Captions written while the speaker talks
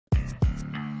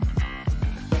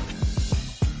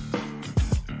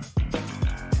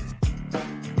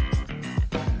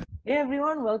Hey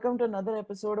everyone, welcome to another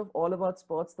episode of All About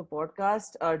Sports, the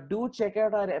podcast. Do check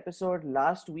out our episode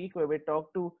last week where we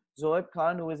talked to Zoeb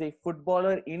Khan, who is a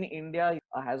footballer in India,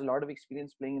 has a lot of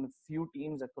experience playing in a few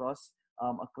teams across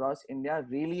India.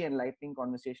 Really enlightening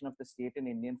conversation of the state in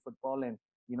Indian football and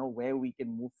where we can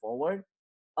move forward.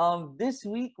 This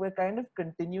week we're kind of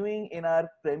continuing in our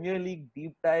Premier League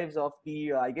deep dives of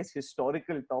the I guess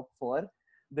historical top four,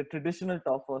 the traditional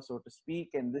top four, so to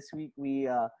speak. And this week we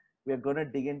are going to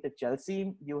dig into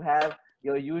Chelsea. You have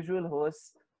your usual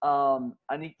hosts,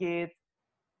 Aniket,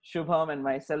 Shubham, and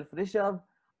myself, Rishabh.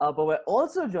 But we're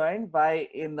also joined by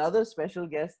another special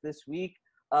guest this week,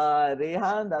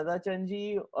 Rehan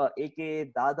Dadachanji,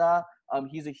 aka Dada.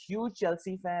 He's a huge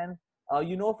Chelsea fan.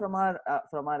 From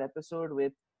our episode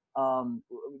with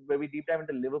where we deep dive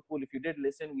into Liverpool. If you did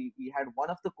listen, we had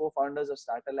one of the co-founders of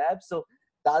Starter Labs. So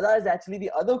Dada is actually the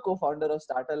other co-founder of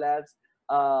Starter Labs.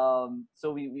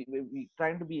 So we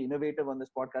trying to be innovative on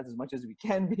this podcast as much as we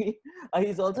can be.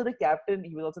 He's also the captain.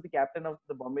 He was also the captain of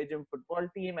the Bombay Gym football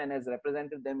team and has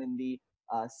represented them in the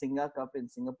Singa Cup in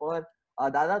Singapore.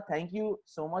 Dada, thank you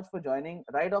so much for joining.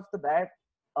 Right off the bat,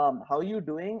 how are you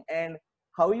doing? And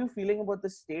how are you feeling about the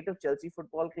state of Chelsea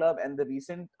Football Club and the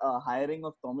recent hiring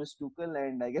of Thomas Tuchel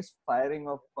and I guess firing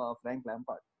of Frank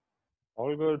Lampard?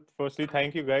 All good. Firstly,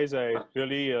 thank you guys. I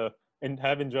really and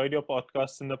have enjoyed your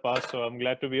podcasts in the past, so I'm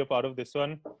glad to be a part of this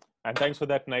one. And thanks for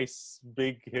that nice,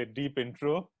 big, deep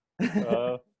intro.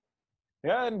 Uh,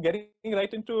 yeah, and getting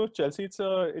right into Chelsea, it's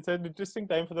an interesting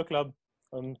time for the club.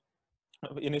 Um,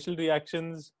 Initial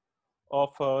reactions of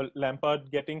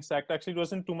Lampard getting sacked actually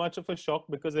wasn't too much of a shock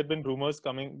because there'd been rumors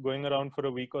going around for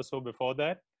a week or so before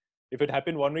that. If it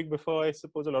happened 1 week before, I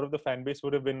suppose a lot of the fan base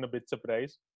would have been a bit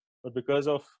surprised. But because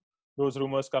of those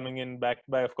rumors coming in, backed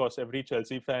by, of course, every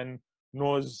Chelsea fan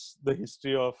knows the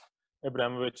history of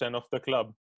Abramovich and of the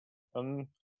club. Um,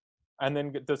 and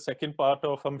then the second part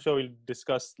of, I'm sure we'll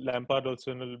discuss Lampard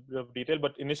also in a little bit of detail,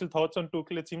 but initial thoughts on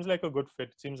Tuchel, it seems like a good fit.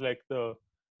 It seems like the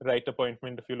right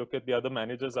appointment. If you look at the other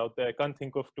managers out there, I can't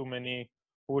think of too many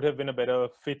who would have been a better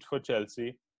fit for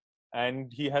Chelsea.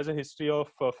 And he has a history of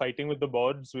fighting with the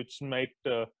boards, which might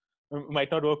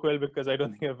not work well because I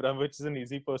don't think Abramovich is an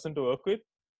easy person to work with.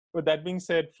 But that being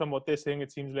said, from what they're saying,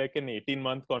 it seems like an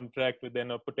 18-month contract with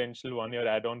then a potential one-year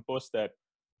add-on post that.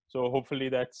 So hopefully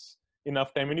that's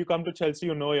enough time. When you come to Chelsea,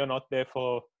 you know you're not there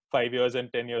for 5 years and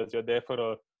 10 years. You're there for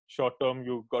a short term.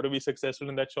 You've got to be successful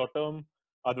in that short term.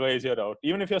 Otherwise, you're out.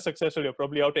 Even if you're successful, you're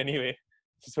probably out anyway.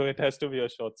 So it has to be a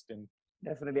short stint.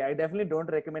 Definitely. I definitely don't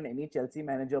recommend any Chelsea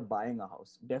manager buying a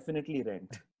house. Definitely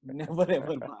rent. Never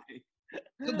ever buy.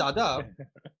 So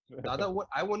Dada, what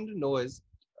I wanted to know is,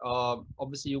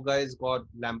 obviously you guys got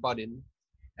Lampard in,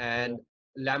 and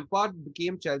Lampard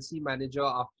became Chelsea manager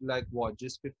after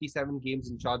just 57 games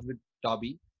in charge with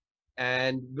Derby,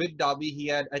 and with Derby he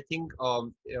had I think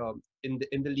in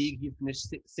the league he finished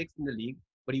sixth in the league,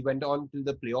 but he went on to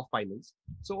the playoff finals.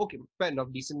 So okay, fair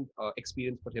enough, decent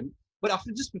experience for him. But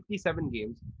after just 57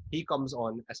 games, he comes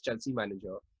on as Chelsea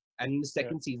manager, and in the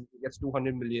second season he gets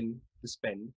 200 million to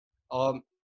spend. Um,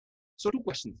 so two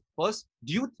questions. First,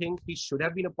 do you think he should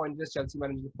have been appointed as Chelsea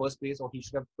manager in the first place, or he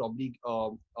should have probably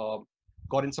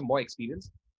gotten some more experience?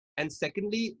 And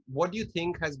secondly, what do you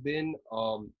think has been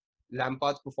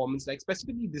Lampard's performance like,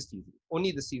 specifically this season?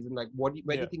 Only this season, like where do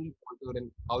you think he faltered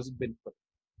and how's it been?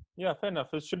 Yeah, fair enough.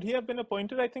 Should he have been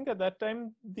appointed? I think at that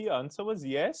time the answer was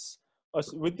yes,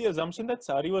 with the assumption that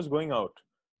Sarri was going out.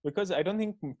 Because I don't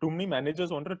think too many managers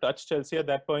wanted to touch Chelsea at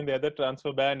that point. They had the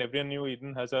transfer ban. Everyone knew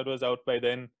Eden Hazard was out by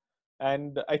then.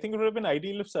 And I think it would have been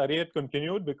ideal if Sarri had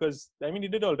continued because, I mean, he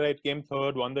did all right. Came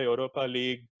third, won the Europa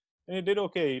League. And he did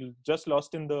okay. He just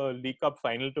lost in the League Cup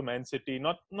final to Man City.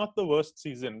 Not the worst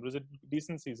season. It was a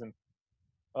decent season.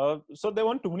 So there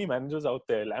weren't too many managers out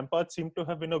there. Lampard seemed to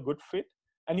have been a good fit.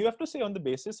 And you have to say on the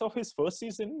basis of his first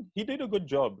season, he did a good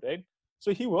job, right?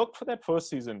 So he worked for that first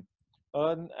season.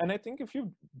 And I think if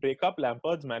you break up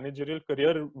Lampard's managerial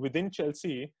career within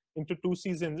Chelsea into 2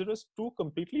 seasons, it was two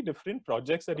completely different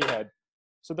projects that he had.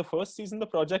 So the first season, the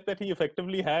project that he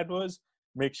effectively had was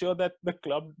make sure that the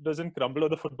club doesn't crumble or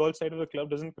the football side of the club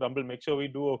doesn't crumble. Make sure we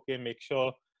do okay. Make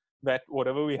sure that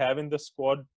whatever we have in the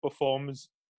squad performs.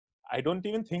 I don't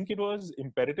even think it was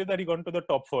imperative that he got into the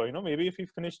top four. You know, maybe if he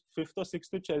finished fifth or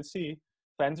sixth with Chelsea,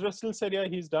 fans would have still said, yeah,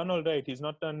 he's done all right. He's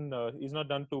not done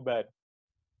too bad.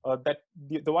 That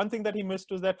the one thing that he missed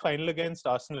was that final against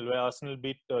Arsenal, where Arsenal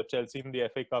beat Chelsea in the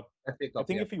FA Cup. I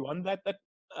think if he won that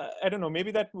I don't know, maybe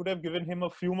that would have given him a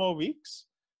few more weeks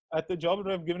at the job. It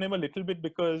would have given him a little bit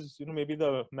because maybe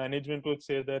the management would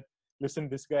say that, listen,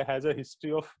 this guy has a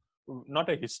history of not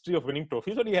a history of winning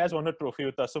trophies, but he has won a trophy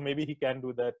with us, so maybe he can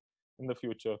do that. in the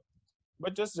future.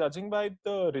 But just judging by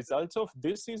the results of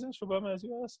this season, Shubham, as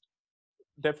you asked,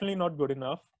 definitely not good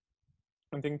enough.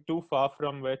 I think too far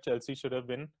from where Chelsea should have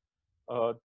been.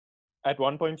 Uh, at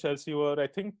one point, Chelsea were, I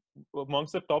think,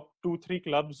 amongst the top 2-3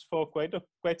 clubs for quite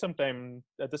some time.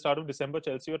 At the start of December,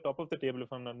 Chelsea were top of the table,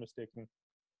 if I'm not mistaken.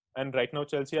 And right now,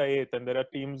 Chelsea are 8th, and there are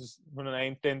teams,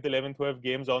 9th, 10th, 11th, who have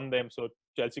games on them. So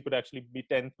Chelsea could actually be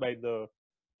 10th by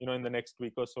in the next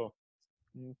week or so.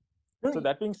 No, So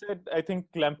that being said, I think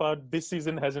Lampard this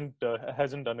season hasn't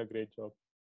done a great job.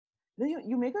 no,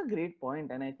 you make a great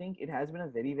point, and I think it has been a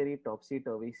very, very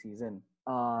topsy-turvy season.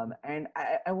 And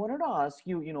I wanted to ask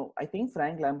you, I think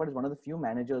Frank Lampard is one of the few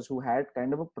managers who had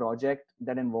kind of a project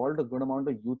that involved a good amount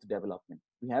of youth development.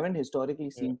 We haven't historically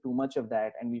seen too much of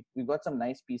that, and we've got some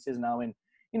nice pieces now in,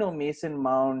 Mason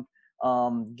Mount,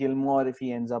 Gilmore, if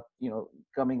he ends up,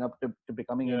 coming up to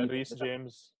becoming Yeah, Reece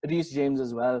James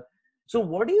as well. So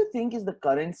what do you think is the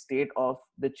current state of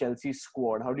the Chelsea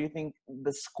squad? How do you think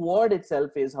the squad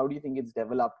itself is? How do you think it's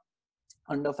developed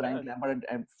under Frank Lampard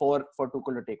and for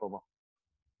Tuchel to take over?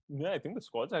 Yeah, I think the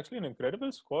squad's actually an incredible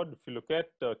squad. If you look at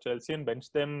Chelsea and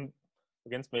bench them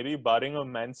against maybe barring a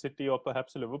Man City or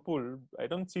perhaps a Liverpool, I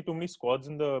don't see too many squads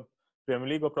in the Premier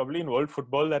League or probably in world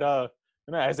football that are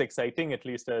as exciting at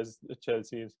least as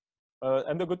Chelsea's.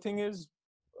 And the good thing is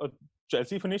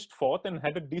Chelsea finished 4th and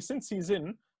had a decent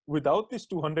season without this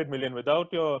 200 million,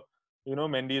 without your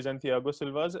Mendy's and Thiago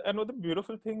Silva's. And what the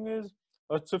beautiful thing is,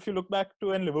 so if you look back to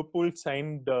when Liverpool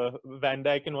signed Van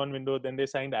Dijk in one window, then they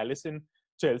signed Alisson.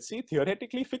 Chelsea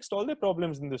theoretically fixed all their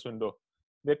problems in this window.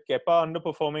 They had Kepa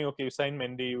underperforming. Okay, you sign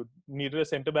Mendy. You needed a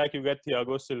centre back. You get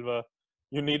Thiago Silva.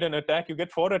 You need an attack. You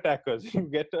get 4 attackers. You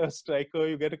get a striker.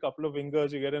 You get a couple of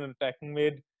wingers. You get an attacking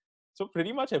mid. So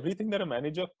pretty much everything that a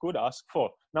manager could ask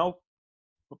for. Now,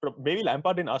 maybe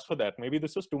Lampard didn't ask for that. Maybe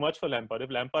this was too much for Lampard.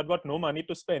 If Lampard got no money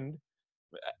to spend,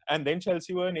 and then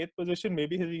Chelsea were in 8th position,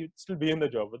 maybe he'd still be in the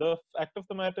job. But the fact of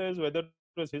the matter is, whether it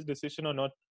was his decision or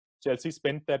not, Chelsea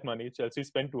spent that money. Chelsea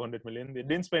spent 200 million. They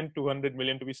didn't spend 200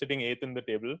 million to be sitting 8th in the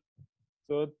table.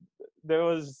 So there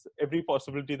was every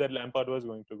possibility that Lampard was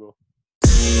going to go.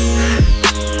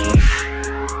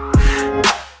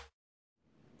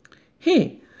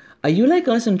 Hey, are you like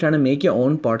us and trying to make your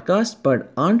own podcast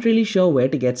but aren't really sure where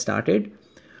to get started?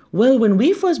 Well, when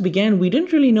we first began, we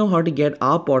didn't really know how to get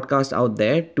our podcast out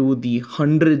there to the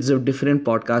hundreds of different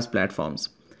podcast platforms.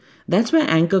 That's where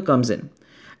Anchor comes in.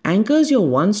 Anchor is your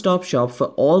one-stop shop for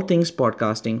all things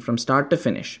podcasting from start to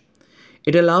finish.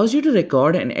 It allows you to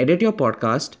record and edit your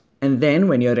podcast, and then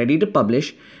when you're ready to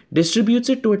publish, distributes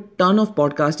it to a ton of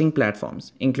podcasting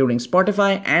platforms, including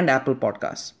Spotify and Apple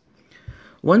Podcasts.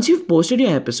 Once you've posted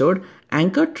your episode,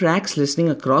 Anchor tracks listening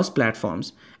across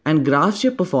platforms and graphs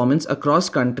your performance across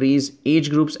countries, age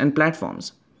groups, and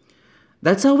platforms.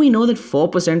 That's how we know that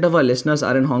 4% of our listeners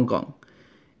are in Hong Kong.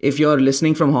 If you're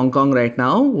listening from Hong Kong right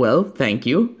now, well, thank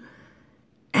you.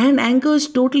 And Anchor is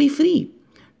totally free.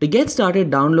 To get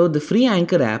started, download the free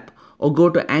Anchor app or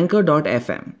go to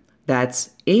anchor.fm.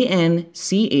 That's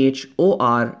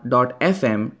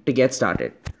ANCHOR.FM to get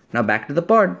started. Now back to the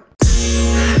pod.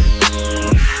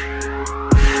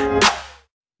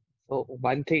 So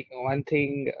one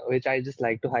thing which I just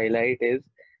like to highlight is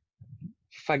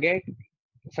forget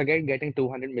getting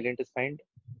 200 million to spend.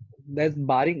 There's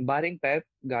barring Pep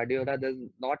Guardiola, there's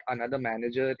not another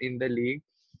manager in the league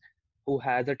who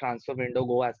has a transfer window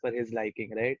go as per his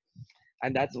liking, right?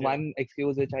 And that's one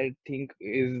excuse which I think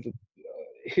is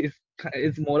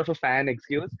more of a fan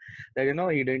excuse that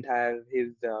he didn't have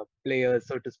his players,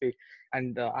 so to speak.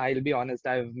 And I'll be honest,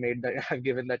 I've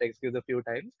given that excuse a few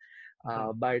times.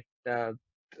 But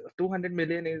 200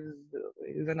 million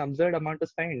is an absurd amount to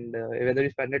spend. Whether you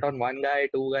spend it on one guy,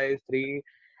 two guys, three,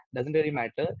 doesn't really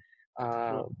matter.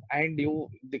 And you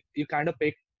kind of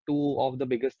pick two of the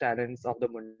biggest talents of the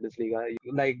Bundesliga,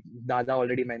 like Dada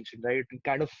already mentioned, right? You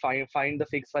kind of find the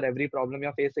fix for every problem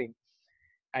you're facing,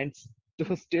 and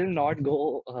to still not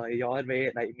go your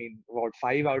way. I mean, what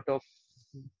 5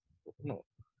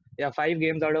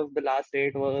 games out of the last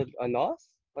 8 were a loss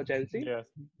for Chelsea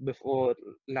before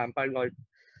Lampard got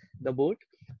the boot.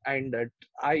 And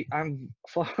I'm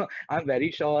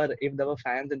very sure if there were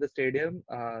fans in the stadium,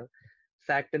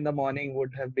 sacked in the morning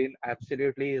would have been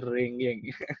absolutely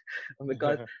ringing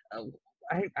because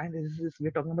we're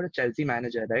talking about a Chelsea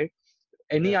manager, right?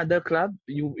 Any other club,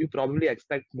 you probably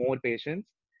expect more patience.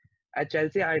 At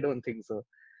Chelsea, I don't think so.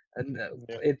 And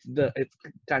it's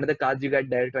kind of the cards you get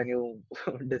dealt when you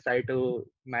decide to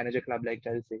manage a club like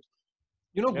Chelsea.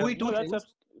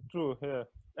 That's true. Yeah,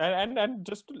 and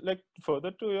just like further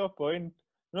to your point,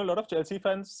 a lot of Chelsea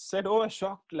fans said, "Oh,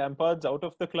 shocked, Lampard's out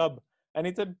of the club." And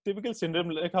it's a typical syndrome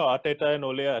like how Arteta and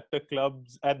Ole are at the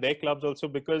clubs, at their clubs also,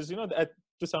 because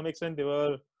to some extent they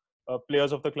were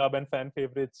players of the club and fan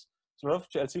favorites. So a lot of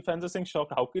Chelsea fans are saying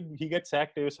shocked. How could he get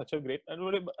sacked? He was such a great.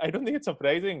 And I don't think it's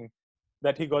surprising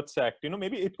that he got sacked.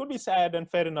 Maybe it could be sad and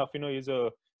fair enough. He's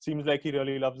seems like he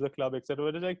really loves the club,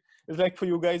 etc. But it's like for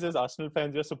you guys as Arsenal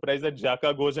fans, you're surprised that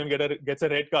Xhaka goes and gets a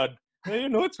red card.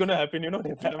 It's going to happen.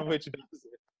 Abramovich does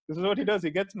it. This is what he does. He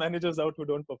gets managers out who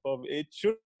don't perform. It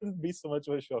shouldn't be so much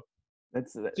of a shock.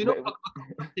 That's So, a couple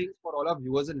of things for all our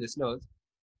viewers and listeners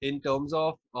in terms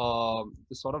of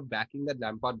the sort of backing that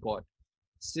Lampard got.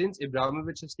 Since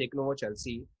Abramovich has taken over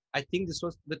Chelsea, I think this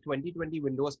was the 2020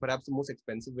 window was perhaps the most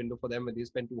expensive window for them when they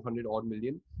spent 200 odd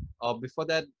million. Before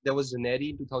that, there was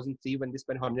Zaneri in 2003 when they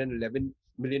spent 111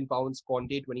 million pounds,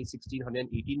 Conte 2016,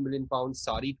 118 million pounds,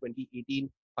 Sarri 2018,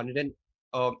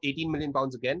 118 million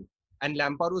pounds again, and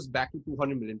Lampard was back to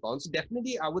 200 million pounds. So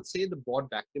definitely, I would say the board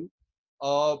backed him.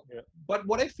 Yeah. But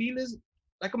what I feel is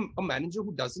like a manager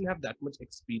who doesn't have that much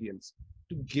experience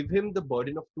to give him the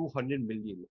burden of 200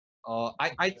 million.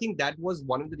 I think that was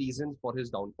one of the reasons for his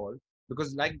downfall,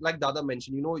 because like Dada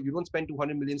mentioned, you don't spend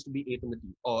 200 millions to be eighth in the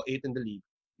team or eighth in the league.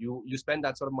 You spend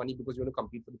that sort of money because you want to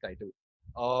compete for the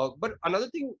title. But another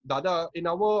thing, Dada,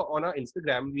 on our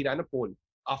Instagram, we ran a poll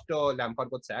after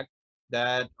Lampard got sacked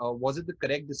that was it the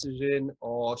correct decision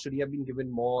or should he have been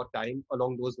given more time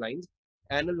along those lines?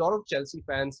 And a lot of Chelsea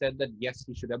fans said that yes,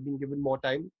 he should have been given more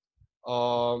time.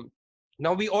 Um,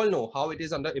 Now we all know how it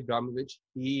is under Abramovich.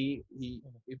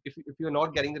 If you're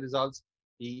not getting the results,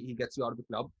 he gets you out of the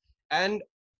club. And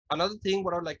another thing,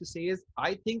 what I would like to say is,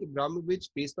 I think Abramovich,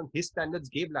 based on his standards,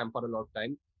 gave Lampard a lot of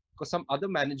time. Because some other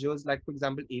managers, like for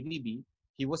example AVB,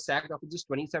 he was sacked after just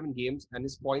 27 games, and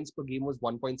his points per game was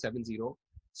 1.70.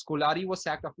 Scolari was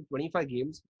sacked after 25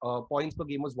 games, points per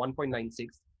game was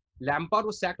 1.96. Lampard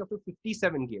was sacked after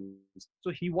 57 games. So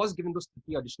he was given those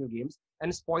 30 additional games, and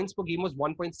his points per game was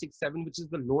 1.67, which is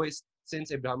the lowest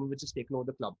since Abramovich has taken over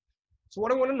the club. So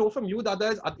what I want to know from you, Dada,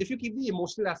 is if you keep the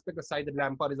emotional aspect aside, that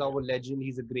Lampard is our legend,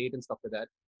 he's a great and stuff like that,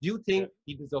 do you think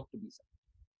he deserved to be sacked?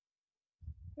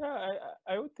 Yeah,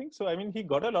 I would think so. I mean, he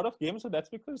got a lot of games, so that's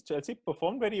because Chelsea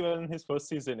performed very well in his first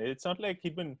season. It's not like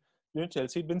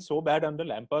Chelsea had been so bad under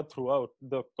Lampard throughout.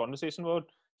 The conversation about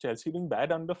Chelsea being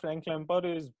bad under Frank Lampard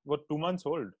is 2 months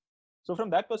old. So from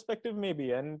that perspective,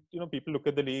 maybe. And people look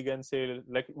at the league and say,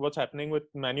 like, what's happening with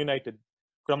Man United?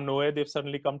 From nowhere, they've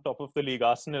suddenly come top of the league.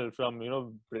 Arsenal, from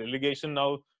relegation,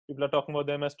 now people are talking about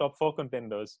them as top 4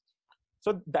 contenders.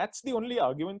 So that's the only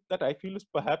argument that I feel is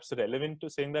perhaps relevant to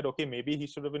saying that, okay, maybe he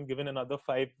should have been given another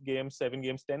 5 games, 7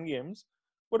 games, 10 games.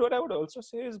 But what I would also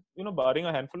say is, barring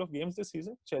a handful of games this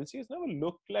season, Chelsea has never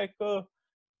looked like a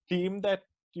team that,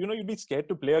 you'd be scared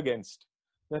to play against.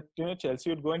 That, Chelsea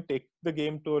would go and take the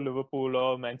game to a Liverpool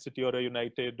or Man City or a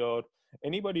United or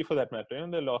anybody for that matter.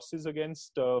 Their losses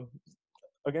against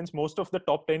most of the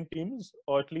top 10 teams,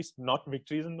 or at least not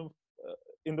victories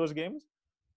in those games.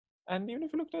 And even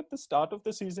if you looked at the start of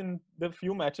the season, the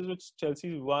few matches which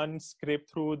Chelsea won, scraped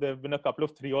through, there have been a couple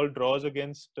of 3-all draws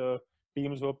against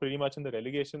teams who are pretty much in the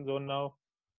relegation zone now.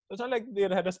 So it's not like they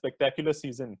had a spectacular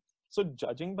season. So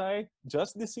judging by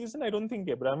just this season, I don't think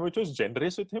Abramovich was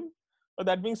generous with him. But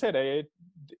that being said,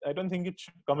 I don't think it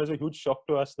should come as a huge shock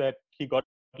to us that he got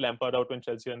Lampard out when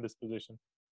Chelsea are in this position.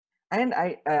 And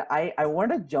I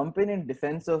want to jump in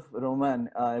defense of Roman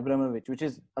Abramovich, which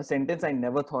is a sentence I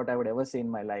never thought I would ever say in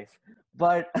my life.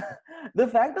 But the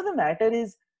fact of the matter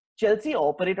is, Chelsea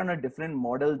operate on a different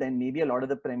model than maybe a lot of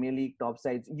the Premier League top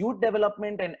sides. Youth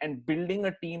development and building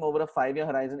a team over a 5-year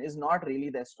horizon is not really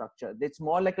their structure. It's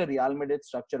more like a Real Madrid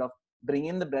structure of bring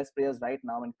in the best players right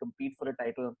now and compete for a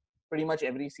title pretty much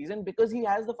every season, because he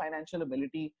has the financial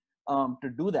ability to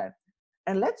do that.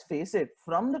 And let's face it,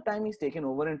 from the time he's taken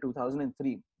over in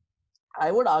 2003,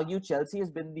 I would argue Chelsea has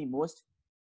been the most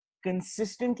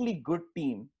consistently good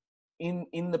team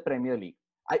in the Premier League.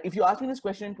 If you ask me this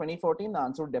question in 2014, the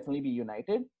answer would definitely be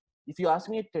United. If you ask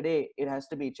me it today, it has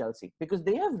to be Chelsea, because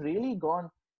they have really gone,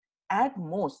 at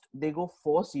most, they go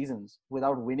 4 seasons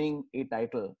without winning a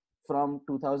title from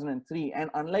 2003. And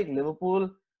unlike Liverpool,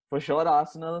 for sure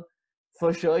Arsenal,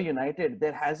 for sure United,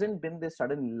 there hasn't been this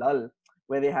sudden lull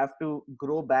where they have to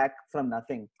grow back from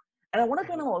nothing. And I want to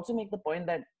kind of also make the point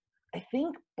that I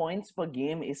think points per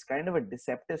game is kind of a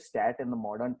deceptive stat in the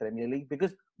modern Premier League,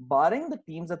 because barring the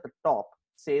teams at the top,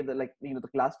 say the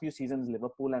last few seasons,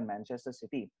 Liverpool and Manchester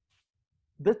City,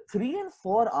 the 3 and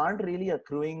 4 aren't really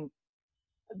accruing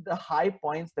the high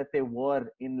points that they were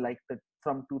in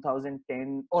from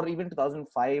 2010 or even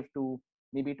 2005 to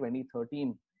maybe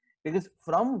 2013. because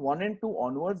from 1 and 2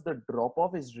 onwards, the drop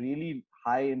off is really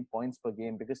high in points per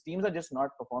game because teams are just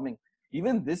not performing.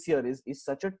 Even this year is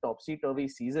such a topsy turvy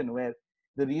season where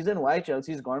the reason why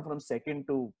Chelsea's gone from second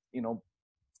to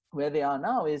where they are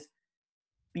now is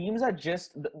teams are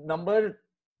just the number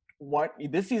what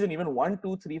this season, even 1,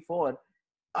 2, 3, 4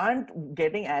 aren't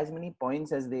getting as many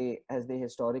points as they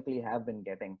historically have been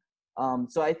getting.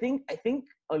 So I think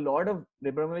a lot of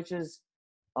Ibrahimovic's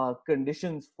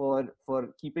conditions for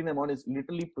keeping them on is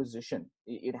literally position.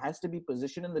 It has to be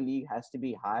position in the league has to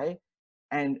be high,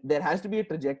 and there has to be a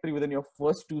trajectory within your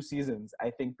first 2 seasons, I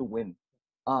think, to win.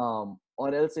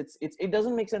 Or else it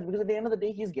doesn't make sense because at the end of the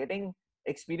day, he's getting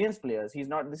experienced players. He's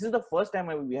not. This is the first time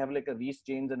we have like a Reece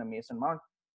James and a Mason Mount.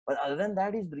 But other than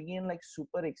that, he's bringing in like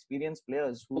super experienced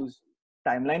players whose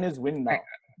timeline is win now.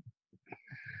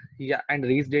 Yeah, and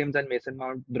Reece James and Mason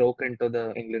Mount broke into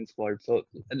the England squad. So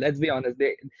let's be honest,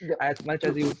 they, Yeah. as much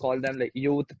as you call them like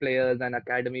youth players and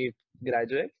academy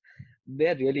graduates,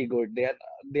 they're really good.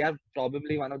 They are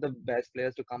probably one of the best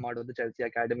players to come out of the Chelsea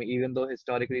academy. Even though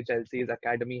historically Chelsea's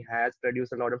academy has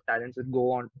produced a lot of talents who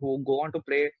go on to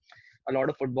play a lot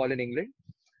of football in England.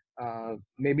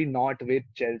 Maybe not with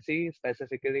Chelsea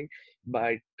specifically,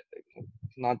 but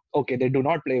not okay. They do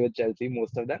not play with Chelsea,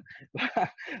 most of them.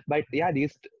 But yeah,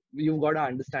 these you've got to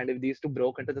understand if these two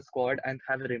broke into the squad and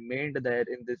have remained there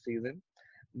in this season,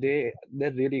 they're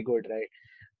really good, right?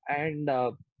 And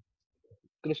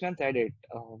Krishnan said it.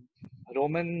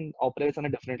 Roman operates on a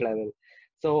different level.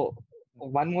 So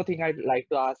one more thing I'd like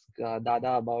to ask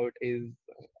Dada about is,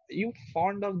 you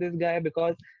fond of this guy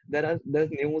because there's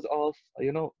news of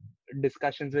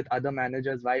discussions with other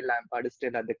managers while Lampard is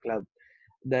still at the club.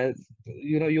 There's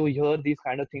you hear these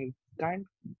kind of things, kind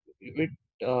it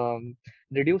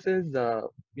reduces a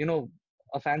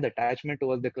fan's attachment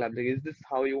towards the club. Like, is this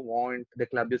how you want the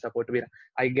club you support to be?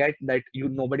 I get that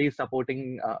nobody is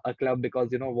supporting a club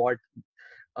because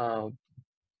uh,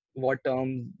 what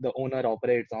terms the owner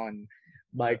operates on,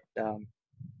 but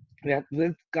yeah,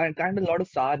 there's kind of a lot of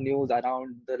sour news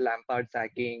around the Lampard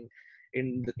sacking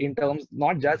in terms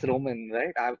not just Roman,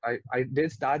 right? I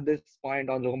did start this point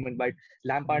on Roman, but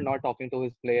Lampard not talking to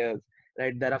his players,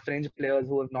 right? There are fringe players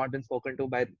who have not been spoken to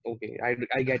by. Okay,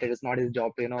 I get it. It's not his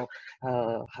job to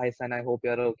hi son, I hope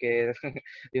you're okay.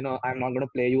 I'm not gonna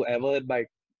play you ever, but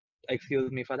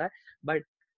excuse me for that. But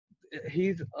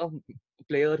he's a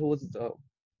player who's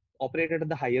operated at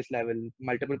the highest level,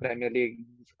 multiple Premier Leagues,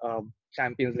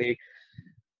 Champions League.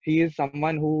 He is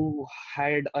someone who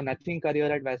had a nothing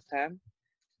career at West Ham,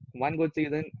 one good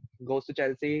season, goes to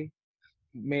Chelsea,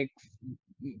 makes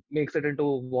makes it into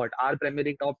what our Premier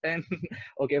League top 10.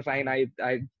 Okay, fine. I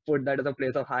put that as a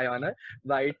place of high honor,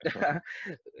 but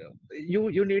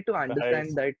you need to The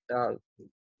understand highest. that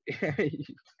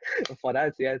for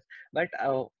us, yes. But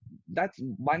that's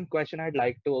one question I'd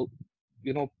like to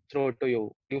throw to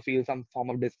you. Do you feel some form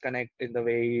of disconnect in the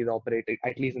way he's operating,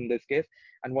 at least in this case?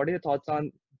 And what are your thoughts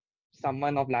on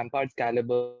someone of Lampard's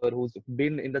caliber who's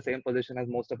been in the same position as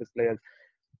most of his players,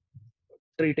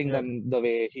 treating Yeah. them the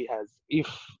way he has, if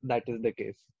that is the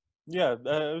case? Yeah,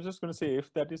 I was just going to say,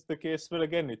 if that is the case, well,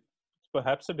 again, it's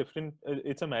perhaps a different.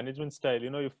 It's a management style.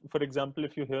 If, for example,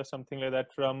 if you hear something like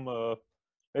that from,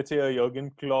 let's say, a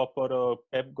Jurgen Klopp or a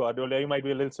Pep Guardiola, you might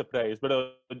be a little surprised.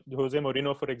 But Jose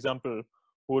Mourinho, for example,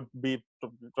 would be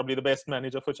probably the best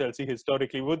manager for Chelsea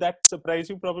historically. Would that surprise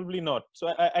you? Probably not.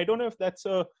 So I don't know if that's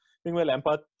a thing where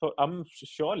Lampard. I'm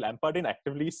sure Lampard didn't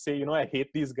actively say, I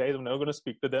hate these guys. I'm never going to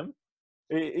speak to them.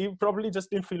 He probably just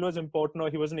didn't feel it was important, or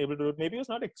he wasn't able to do it. Maybe he was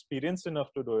not experienced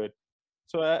enough to do it.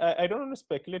 So I don't want to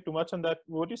speculate too much on that.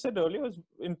 What you said earlier was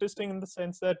interesting in the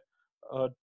sense that uh,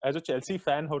 as a Chelsea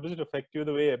fan, how does it affect you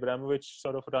the way Abramovich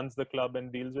sort of runs the club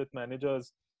and deals with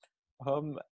managers?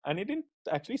 And it didn't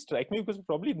actually strike me because we're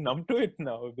probably numb to it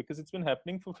now because it's been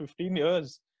happening for 15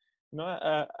 years.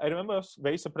 I remember I was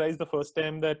very surprised the first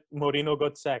time that Mourinho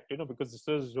got sacked, because this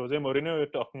is Jose Mourinho we're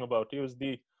talking about. He was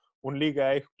the only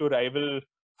guy to rival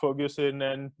Ferguson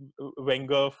and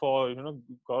Wenger for,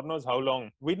 God knows how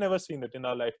long. We'd never seen it in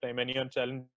our lifetime, anyone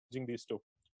challenging these two.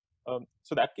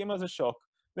 So that came as a shock.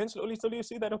 Then slowly you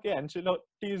see that, okay,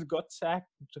 Ancelotti's got sacked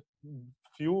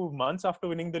few months after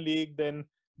winning the league. Then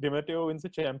Di Matteo wins the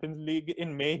Champions League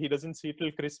in May. He doesn't see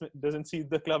till Christmas, doesn't see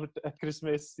the club at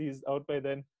Christmas. He's out by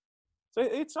then. So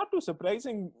it's not too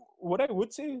surprising. What I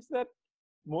would say is that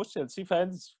most Chelsea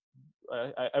fans,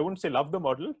 I wouldn't say love the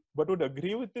model, but would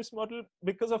agree with this model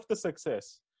because of the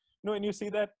success. And you see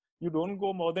that you don't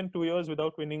go more than 2 years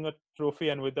without winning a trophy,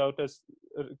 and without, as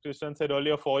Christian said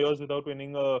earlier, 4 years without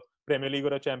winning a Premier League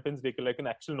or a Champions League, like an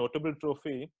actual notable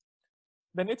trophy.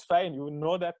 then it's fine. You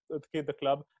know that okay, the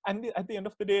club, and at the end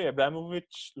of the day,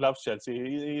 Abramovich loves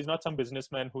Chelsea. He's not some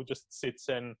businessman who just sits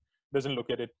and doesn't look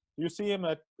at it. You see him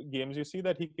at games, you see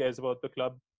that he cares about the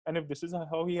club, and if this is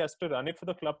how he has to run it for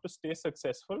the club to stay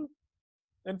successful,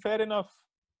 then fair enough.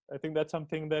 I think that's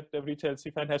something that every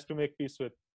Chelsea fan has to make peace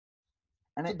with.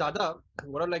 And So, Dada,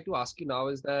 what I'd like to ask you now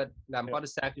is that Lampard Yeah.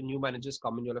 is sacked, a new manager's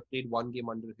come in. You'll have played one game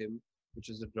under him, which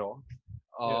is a draw.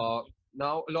 Yeah.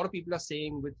 Now, a lot of people are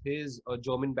saying with his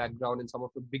German background and some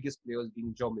of the biggest players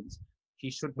being Germans, he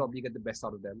should probably get the best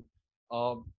out of them.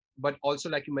 But also,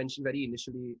 like you mentioned very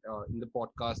initially in the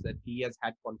podcast, that he has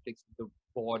had conflicts with the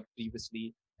board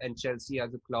previously, and Chelsea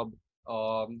as a club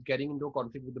getting into a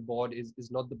conflict with the board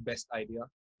is not the best idea.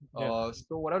 Yeah.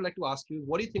 So, what I'd like to ask you is,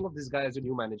 what do you think of this guy as a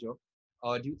new manager?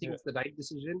 Do you think Yeah. it's the right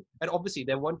decision? And obviously,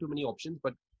 there weren't too many options,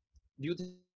 but do you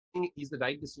think he's the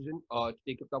right decision to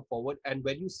take your club forward? And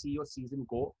where do you see your season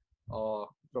go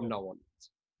from Yeah. now on?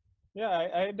 Yeah,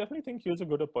 I definitely think he was a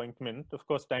good appointment. Of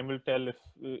course, time will tell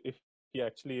if he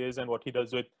actually is and what he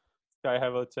does with Kai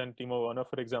Havertz and Timo Werner,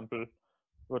 for example.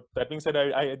 But that being said,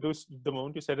 the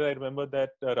moment you said it, I remember that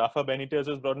Rafa Benitez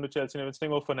was brought into Chelsea and I was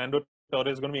saying, oh, Fernando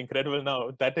Torres is going to be incredible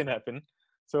now. That didn't happen.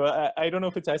 So I don't know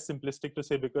if it's as simplistic to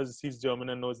say because he's German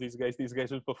and knows these guys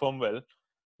will perform well.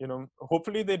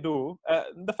 Hopefully they do.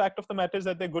 The fact of the matter is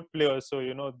that they're good players, so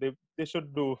they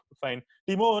should do fine.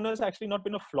 Timo Werner has actually not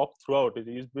been a flop throughout.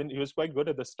 He was quite good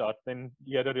at the start. Then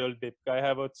he had a real dip. Kai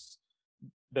Havertz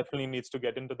definitely needs to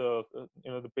get into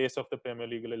the pace of the Premier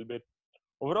League a little bit.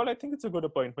 Overall, I think it's a good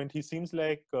appointment. He seems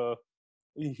like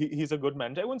he's a good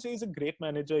manager. I wouldn't say he's a great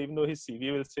manager, even though his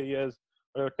CV will say he has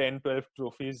 10, 12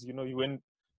 trophies.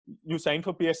 You signed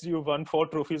for PSG, you won 4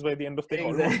 trophies by the end of the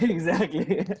almost.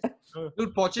 Exactly.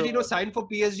 Dude, Pochettino signed for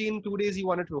PSG in 2 days. He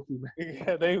won a trophy.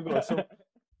 Yeah, there you go.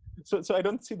 So I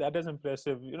don't see that as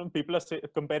impressive. People are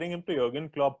comparing him to Jurgen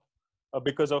Klopp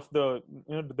because of the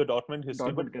Dortmund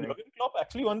history. But Dortmund, correct. Jurgen Klopp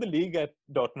actually won the league at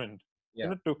Dortmund.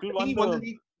 Yeah. Tuchel I think he won the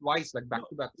league twice, like back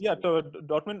to back. Yeah,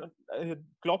 Dortmund.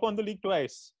 Klopp won the league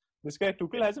twice. This guy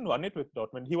Tuchel hasn't won it with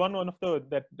Dortmund. He won one of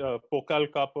that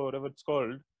Pokal Cup or whatever it's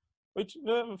called, which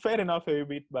fair enough. You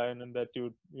beat Bayern and that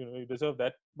you deserve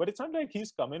that. But it's not like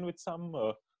he's come in with some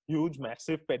huge,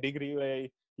 massive pedigree where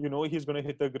he's going to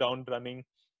hit the ground running.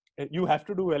 You have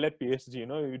to do well at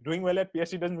PSG. Doing well at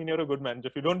PSG doesn't mean you're a good manager.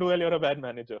 If you don't do well, you're a bad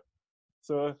manager.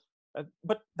 So,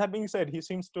 but that being said, he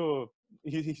seems to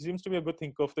be a good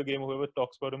thinker of the game. Whoever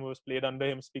talks about him, who has played under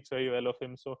him, speaks very well of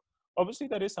him. So obviously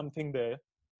there is something there.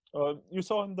 You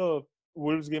saw in the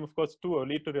Wolves game, of course, too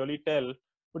early to really tell,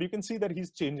 but you can see that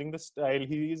he's changing the style.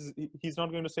 He's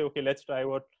not going to say, okay, let's try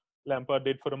what Lampard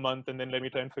did for a month and then let me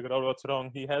try and figure out what's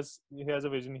wrong. He has a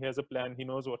vision, he has a plan, he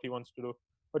knows what he wants to do.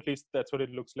 At least that's what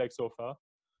it looks like so far.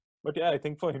 But yeah, I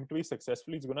think for him to be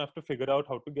successful, he's going to have to figure out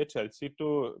how to get Chelsea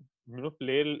to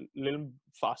play a little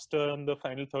faster in the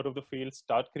final third of the field,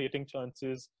 start creating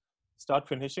chances, start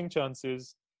finishing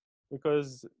chances,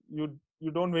 because you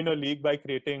don't win a league by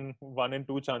creating 1 and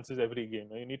 2 chances every game.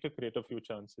 You need to create a few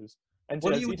chances. And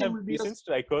What do you Chelsea think have will be decent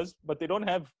strikers, but they don't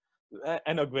have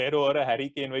an Aguero or a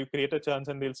Harry Kane where you create a chance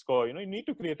and they'll score. You need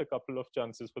to create a couple of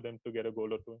chances for them to get a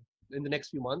goal or two. in the next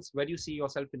few months? Where do you see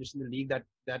yourself finishing the league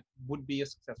that would be a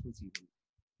successful season?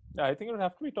 Yeah, I think it would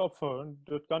have to be top 4.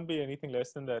 It can't be anything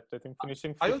less than that. I think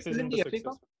finishing Are you 5th still isn't in the the FA success.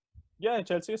 Cup? Yeah,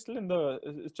 Chelsea is still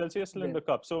in the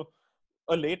cup. So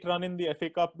a late run in the FA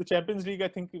Cup. The Champions League, I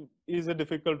think, is a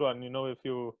difficult one.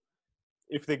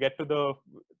 If they get to the,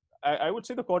 I would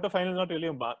say the quarterfinal is not really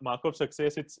a mark of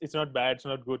success. It's not bad. It's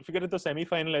not good. If you get to the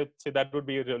semi-final, I'd say that would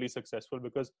be really successful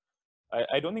because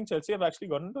I don't think Chelsea have actually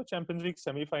gotten to a Champions League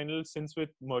semi-final since with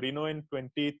Mourinho in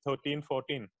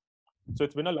 2013-14. So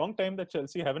it's been a long time that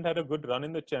Chelsea haven't had a good run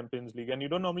in the Champions League, and you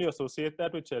don't normally associate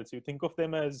that with Chelsea. You think of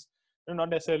them as not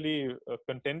necessarily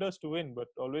contenders to win, but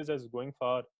always as going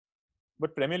far.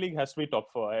 But Premier League has to be top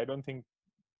 4. I don't think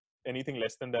anything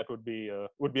less than that would be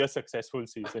a successful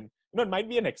season. It might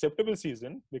be an acceptable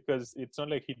season because it's not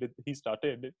like he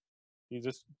started it. He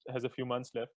just has a few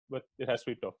months left, but it has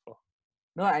to be top 4.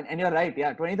 No, and you're right.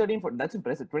 Yeah, 2013, that's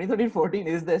impressive. 2013-14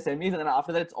 is the semis, and then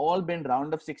after that, it's all been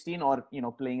round of 16 or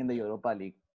playing in the Europa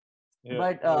League. Yeah.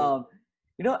 But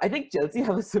I think Chelsea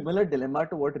have a similar dilemma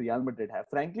to what Real Madrid have.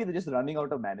 Frankly, they're just running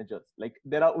out of managers. Like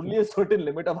there are only a certain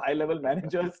limit of high-level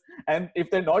managers, and if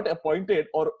they're not appointed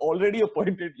or already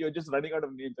appointed, you're just running out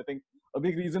of names. I think a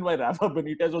big reason why Rafa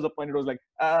Benitez was appointed was like,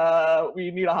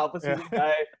 we need a half a season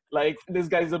guy. Like this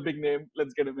guy's a big name.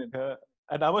 Let's get him in.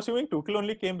 And I'm assuming Tuchel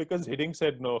only came because Hiddink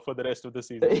said no for the rest of the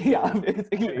season. Yeah, So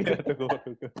basically. we had to go for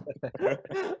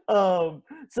Tuchel.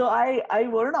 So I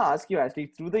wanted to ask you, actually,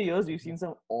 through the years we've seen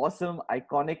some awesome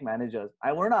iconic managers.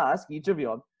 I wanted to ask each of you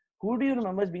all, who do you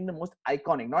remember as being the most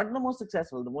iconic, not the most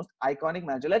successful, the most iconic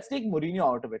manager? Let's take Mourinho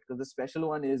out of it because the special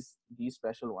one is the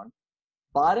special one.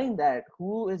 Barring that,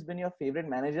 who has been your favorite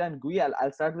manager? And Gui,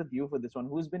 I'll start with you for this one.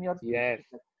 Who's been your Yes.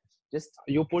 favorite, just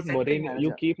You put eccentric Mourinho,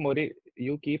 manager?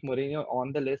 you keep Mourinho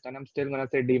on the list, and I'm still gonna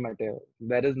say Di Matteo.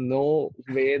 There is no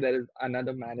way there is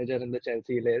another manager in the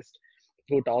Chelsea list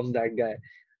who tops that guy.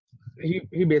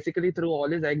 He basically threw all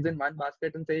his eggs in one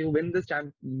basket and say, you win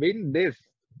this.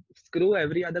 Screw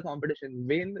every other competition.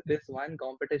 Win this one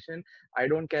competition. I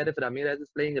don't care if Ramirez is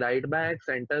playing right back,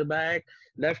 center back,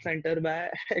 left center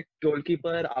back,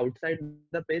 goalkeeper outside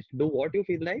the pitch. Do what you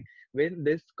feel like. Win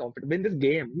this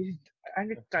game.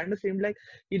 And it kind of seemed like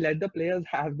he let the players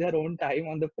have their own time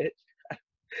on the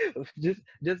pitch.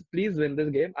 just please win this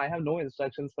game. I have no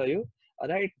instructions for you. All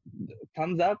right,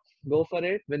 thumbs up, go for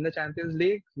it, win the Champions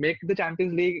League, make the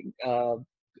Champions League,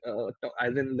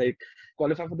 as in like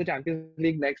qualify for the Champions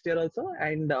League next year also,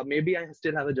 and maybe I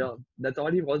still have a job. That's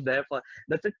all he was there for.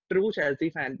 That's a true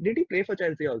Chelsea fan. Did he play for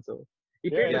Chelsea also? He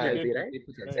Yeah, played for he Yeah, did. Chelsea, right? he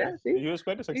played for Yeah, Chelsea. Yeah, see, he was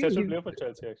quite a see, successful player for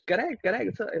Chelsea, actually.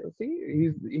 correct. So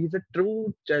see, he's a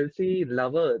true Chelsea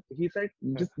lover. He said,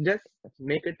 just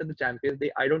make it to the Champions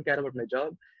League. I don't care about my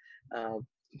job. Uh,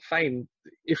 Fine.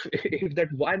 If that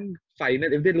one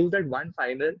final, if they lose that one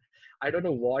final, I don't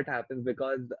know what happens,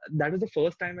 because that was the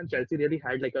first time when Chelsea really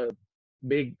had like a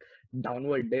big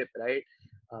downward dip, right?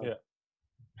 Uh, Yeah.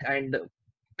 and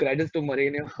credits to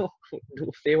Mourinho.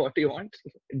 Do say what you want.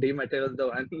 Di Matteo is the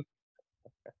one.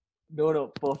 No,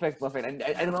 perfect. And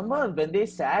I remember when they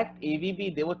sacked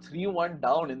AVB, they were 3-1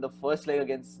 down in the first leg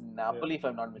against Napoli, if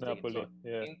I'm not mistaken. Napoli. So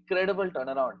Yeah. incredible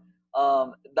turnaround.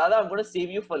 Dada, I'm going to save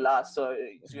you for last, so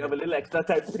you have a little extra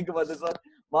time to think about this one.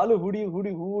 Malu,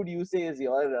 who would you say is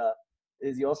your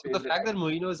So the favorite? fact that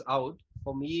Mourinho is out,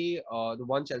 for me, the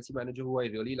one Chelsea manager who I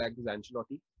really liked was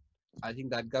Ancelotti. I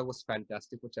think that guy was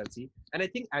fantastic for Chelsea. And I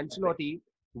think Ancelotti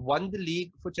won the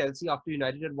league for Chelsea after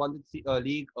United had won the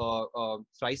league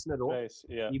thrice in a row. Nice.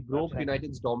 Yeah. He broke absolutely.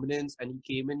 United's dominance and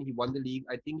he came in, he won the league.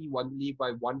 I think he won the league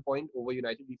by 1 point over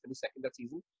United. We finished second that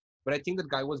season. But I think that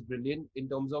guy was brilliant in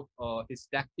terms of his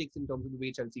tactics, in terms of the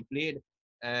way Chelsea played.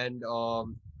 And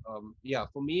yeah,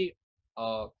 for me,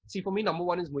 number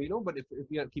one is Mourinho. But if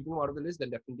we are keeping him out of the list, then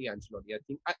definitely Ancelotti. I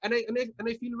think, and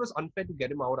I feel it was unfair to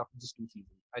get him out after just 2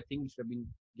 seasons. I think he should have been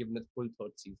given a full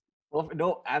third season.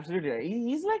 No, absolutely right.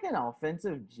 He's like an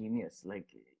offensive genius, like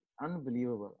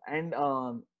unbelievable. And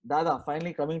Dada,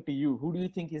 finally coming to you, who do you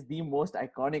think is the most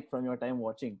iconic from your time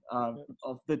watching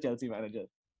of the Chelsea managers?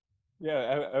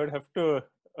 Yeah, I would have to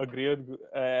agree with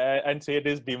and say it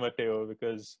is Di Matteo,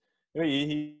 because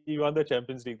he won the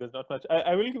Champions League. There's not much.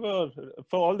 I will give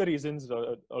for all the reasons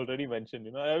already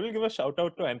mentioned. I will give a shout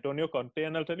out to Antonio Conte,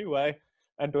 and I'll tell you why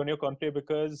Antonio Conte,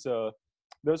 because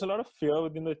there was a lot of fear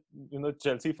within the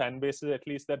Chelsea fan bases, at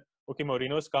least, that okay,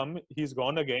 Mourinho's come, he's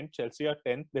gone again. Chelsea are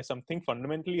 10th. There's something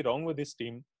fundamentally wrong with his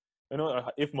team.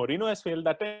 If Mourinho has failed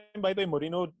that time, by the way,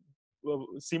 Mourinho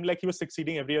seemed like he was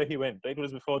succeeding every year he went, right? It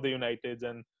was before the Uniteds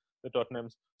and the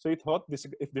Tottenhams. So he thought,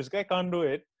 if this guy can't do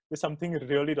it, there's something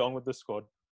really wrong with the squad.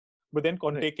 But then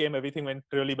Conte came, everything went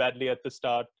really badly at the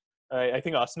start. I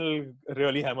think Arsenal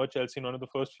really hammered Chelsea in one of the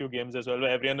first few games as well, where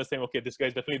everyone was saying, okay, this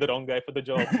guy's definitely the wrong guy for the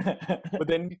job. But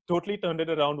then he totally turned it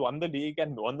around, won the league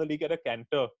at a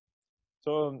canter.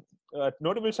 So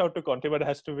notable shout to Conte, but it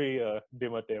has to be Di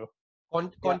Matteo.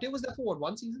 Conte was there for what,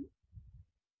 1 season?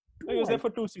 He was there for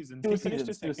 2 seasons. He finished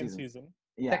his second seasons. season.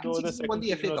 Yeah. Second season he won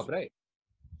the FA Cup, right?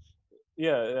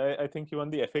 Yeah, I think he won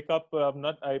the FA Cup. But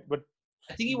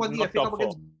I think he won the FA Cup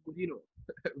against Mourinho.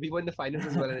 We won the finals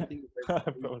as well, and I think.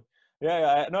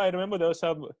 I remember there was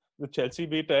the Chelsea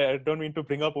beat. I don't mean to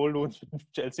bring up old wounds.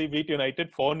 Chelsea beat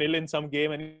United 4-0 in some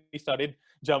game, and he started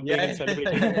jumping and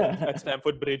celebrating at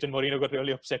Stamford Bridge, and Mourinho got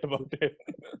really upset about it.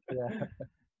 Yeah.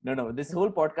 No. This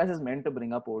whole podcast is meant to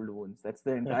bring up old wounds. That's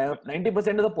the entire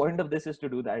 90% of the point of this is to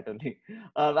do that only.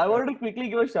 I wanted to quickly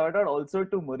give a shout out also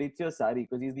to Maurizio Sarri,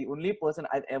 because he's the only person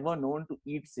I've ever known to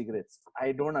eat cigarettes.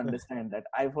 I don't understand that.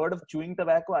 I've heard of chewing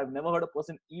tobacco. I've never heard a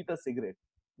person eat a cigarette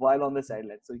while on the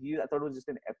sideline. So I thought it was just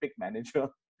an epic manager.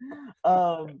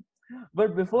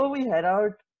 But before we head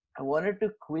out, I wanted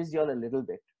to quiz you all a little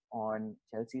bit on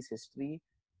Chelsea's history,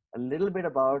 a little bit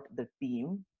about the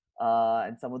team,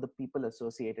 and some of the people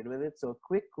associated with it. So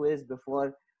quick quiz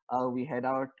before we head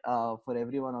out for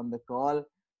everyone on the call.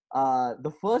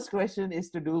 The first question is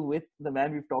to do with the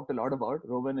man we've talked a lot about,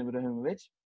 Roman Ibrahimovic.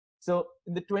 So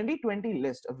in the 2020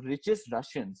 list of richest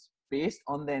Russians based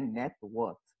on their net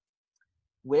worth,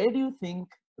 where do you think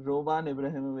Roman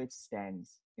Ibrahimovic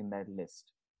stands in that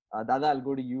list? Dada, I'll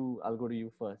go to you. I'll go to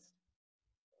you first.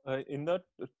 In the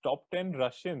top 10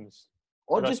 Russians,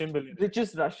 Or Russian just billionaires,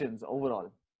 richest Russians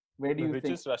overall. Where do the you think?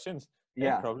 richest Russians,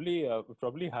 Yeah.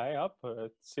 probably high up.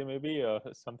 Say maybe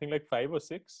something like 5 or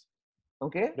 6.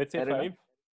 Okay. Let's say Fair enough. 5.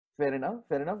 Fair enough.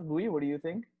 Fair enough. Gui, what do you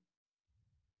think?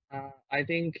 I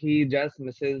think he just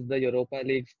misses the Europa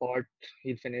League spot.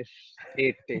 He'll finish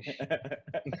 8-ish.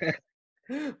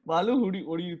 Malu,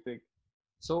 what do you think?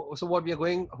 So what we are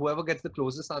going, whoever gets the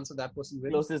closest answer, that person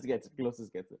wins. Closest gets it.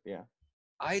 Closest gets it. Yeah.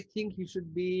 I think he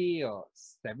should be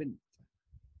 7th.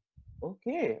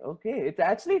 Okay. It's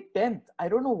actually 10th. I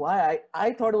don't know why.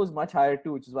 I thought it was much higher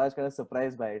too, which is why I was kind of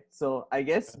surprised by it. So I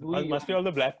guess Gui, Must be all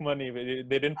the black money. They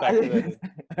didn't factor that in.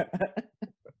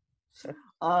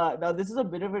 Now this is a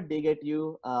bit of a dig at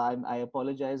you. I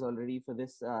apologize already for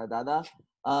this, Dada.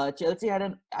 Chelsea had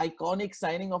an iconic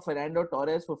signing of Fernando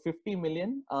Torres for 50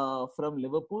 million from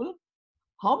Liverpool.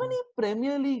 How many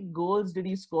Premier League goals did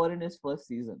he score in his first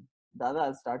season? Dada,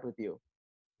 I'll start with you.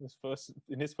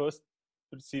 In his first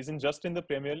season, just in the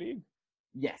Premier League.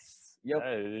 Yes. Yep.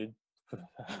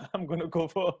 I'm gonna go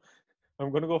for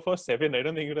 7. I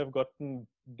don't think you'd have gotten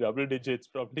double digits.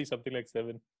 Probably something like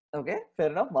 7. Okay.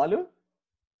 Fair enough. Malu.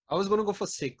 I was going to go for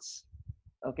 6.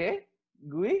 Okay.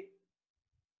 Gui.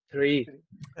 3.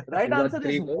 Right He got answer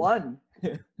 3 is goals. 1.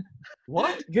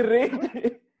 What? Great.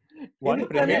 One the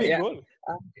Premier League yeah. goal.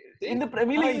 In the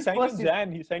Premier League, He his signed first in season.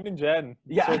 Jan. He signed in Jan.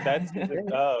 Yeah. So that's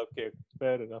okay.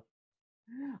 Fair enough.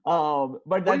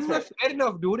 But That's that's fair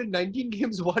enough, dude. In 19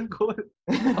 games, 1 goal.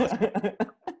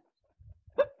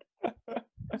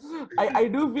 I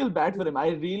do feel bad for him. I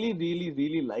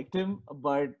really liked him,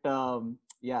 but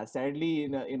yeah, sadly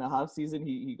in a half season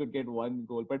he could get 1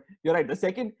 goal. But you're right.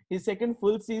 His second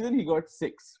full season he got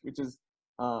 6, which is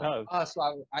Ah, So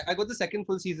I got the second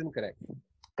full season correct.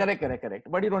 correct.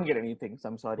 But you don't get anything. So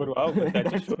I'm sorry. but wow, but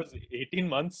that just That's- shows 18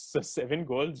 months, 7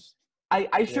 goals.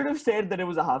 I should have said that it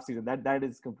was a half season. That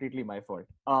is completely my fault.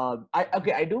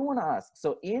 I do want to ask.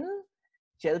 So in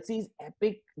Chelsea's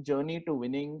epic journey to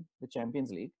winning the Champions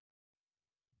League,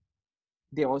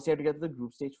 they also had to get to the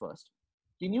group stage first.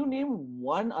 Can you name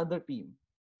one other team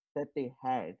that they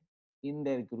had in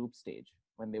their group stage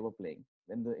when they were playing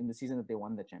in the season that they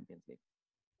won the Champions League?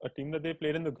 A team that they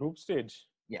played in the group stage.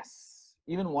 Yes,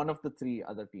 even one of the 3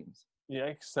 other teams.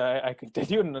 Yikes! I can tell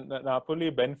you, Napoli,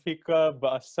 Benfica,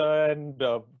 Barca, and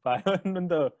Bayern in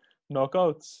the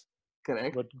knockouts.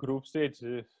 Correct? But group stage.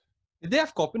 Did they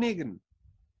have Copenhagen?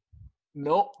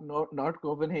 No, not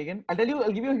Copenhagen. I'll give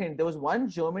you a hint. There was one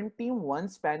German team, one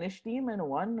Spanish team, and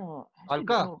one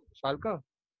Schalke?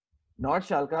 not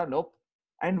Schalke. Nope.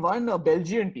 And one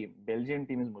Belgian team. Belgian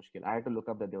team is mushkil. I had to look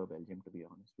up that they were Belgium, to be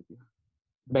honest with you.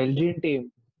 Belgian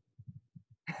team.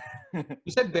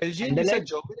 You said Belgian, you Anderlecht? said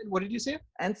German, and what did you say?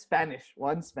 And Spanish.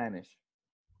 One Spanish.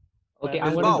 Okay, And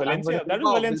I'm this gonna- was I'm Valencia. gonna- That was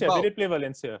Bilbao, Valencia. Bilbao. They did play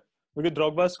Valencia. Because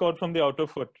Drogba scored from the outer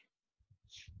foot.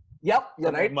 Yep,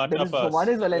 you're From right. Marta So pass. one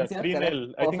is Yeah, Valencia. 3-0.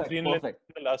 Correct. I think Perfect, 3-0 in perfect.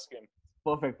 the last game.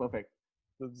 Perfect.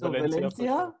 It's So Valencia, for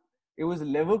sure. it was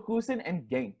Leverkusen and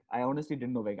Genk. I honestly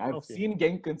didn't know Genk. I've Okay. seen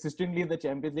Genk consistently in the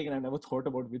Champions League, and I never thought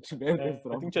about where they're I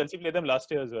from. think Chelsea played them last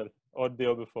year as well, or the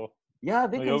year before. Yeah,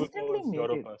 they The year before consistently was make it.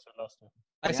 Europa, so last year.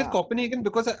 I said Yeah. Copenhagen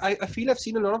because I feel I've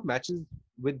seen a lot of matches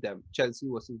with them, Chelsea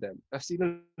versus them. I've seen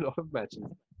a lot of matches.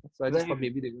 So I just thought Right.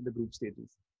 maybe they were in the group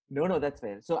stages. No, that's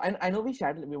fair. So I know we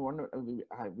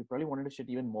probably wanted to shit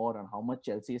even more on how much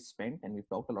Chelsea has spent, and we've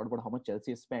talked a lot about how much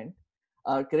Chelsea has spent.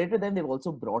 Credit to them, they've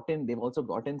also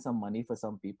got in some money for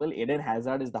some people. Eden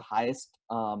Hazard is the highest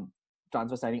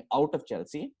transfer signing out of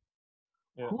Chelsea.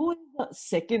 Yeah. Who is the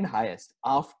second highest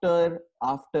after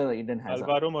Eden Hazard?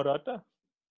 Alvaro Morata.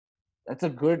 That's a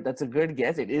good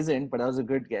guess. It isn't, but that was a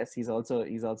good guess. He's also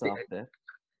up there.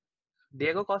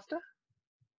 Diego Costa?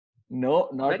 No,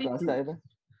 not Very Costa few. either.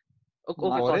 Okay,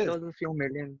 Morris. Costa was a few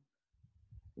million.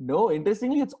 No,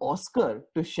 interestingly, it's Oscar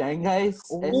to Shanghai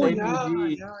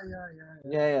SIPG.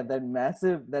 Yeah, that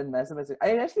massive.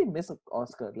 I actually miss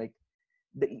Oscar. Like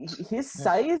his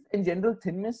size and general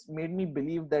thinness made me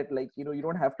believe that, like, you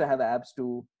don't have to have abs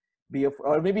to be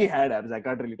or maybe he had abs. I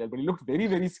can't really tell, but he looked very,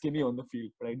 very skinny on the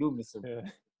field. But I do miss him. Yeah.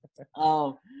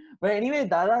 But anyway,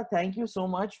 Dada, thank you so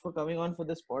much for coming on for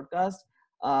this podcast.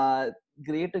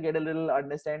 Great to get a little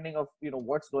understanding of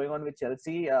what's going on with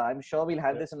Chelsea. I'm sure we'll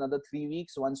have this another 3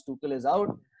 weeks once Tuchel is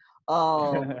out.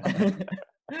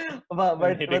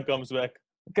 When Hiddink comes back.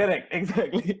 Correct,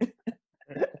 exactly.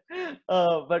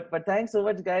 But thanks so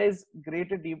much, guys. Great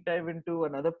to deep dive into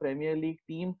another Premier League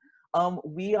team.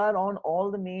 We are on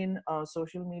all the main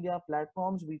social media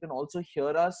platforms. We can also hear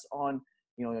us on,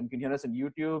 you can hear us on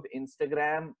YouTube,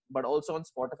 Instagram, but also on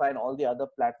Spotify and all the other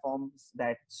platforms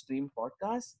that stream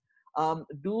podcasts.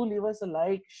 Do leave us a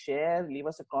like, share, leave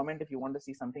us a comment if you want to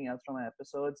see something else from our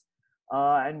episodes.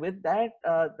 And with that,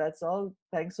 that's all.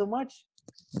 Thanks so much.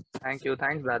 Thank you.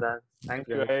 Thanks, Dada. Thanks,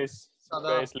 Thank you guys. guys.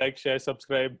 Sada. Guys, like, share,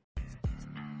 subscribe.